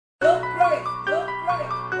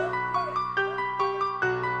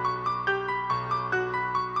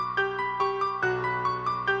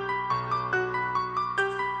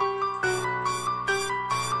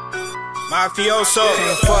mafioso.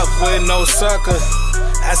 Can't fuck with no sucker.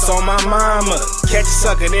 That's on my mama. Catch a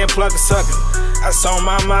sucker, then plug a sucker. That's on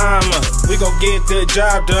my mama. We gon' get the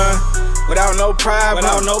job done without no problem.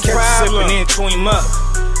 Catch a sip and then chew him up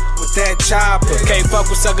with that chopper. Can't fuck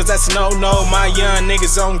with suckers, that's a no-no. My young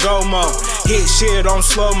niggas on go-mo. Hit shit on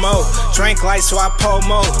slow-mo. Drink light so I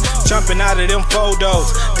po-mo. Jumping out of them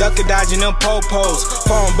photos. Ducking, dodging them po-pos.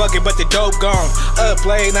 Phone bucket but the dope gone. Up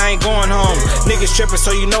late, I ain't going home. Niggas tripping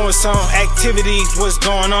so you know it's on. Activities, what's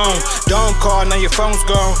going on? Don't call, now your phone's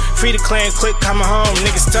gone. Free the clan, click, coming home.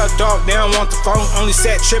 Niggas tucked off, they don't want the phone. Only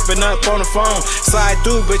sat tripping up on the phone. Slide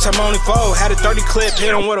through, bitch, I'm only 4. Had a 30 clip,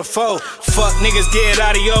 hit him with a 4. Fuck niggas, get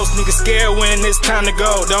adios. Niggas scared when it's time to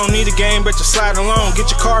go. Don't need a game, but you slide along.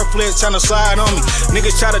 Get your car flipped, tryna slide on me.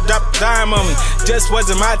 Niggas try to drop a dime on me. Just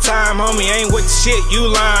wasn't my time, homie. Ain't with the shit, you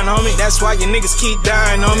lying, homie. That's why your niggas keep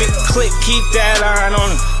dying on me. Click, keep that line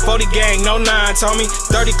on him. 40 gang, no 9s, homie.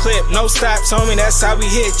 30 clip, no stops, homie. That's how we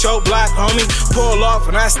hit your block, homie. Pull off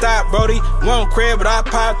and I stop, brody. Want crib, but I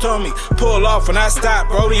popped on me. Pull off and I stop,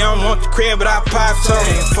 brody. I don't want the crib, but I popped on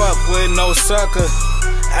me. Can't fuck with no sucker.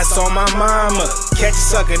 That's on my mama. Catch a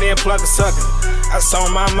sucker, then plug a sucker. That's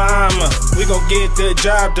on my mama. We gon' get the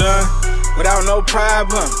job done without no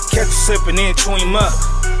problem. Catch a sip and then chew him up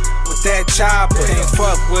with that chopper. Can't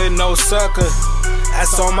fuck with no sucker.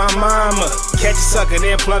 That's on my mama. Catch a sucker,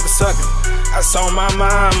 then plug a sucker. That's on my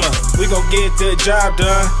mama. We gon' get the job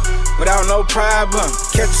done without no problem.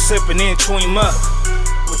 Catch a sip and then chew him up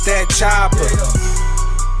with that chopper.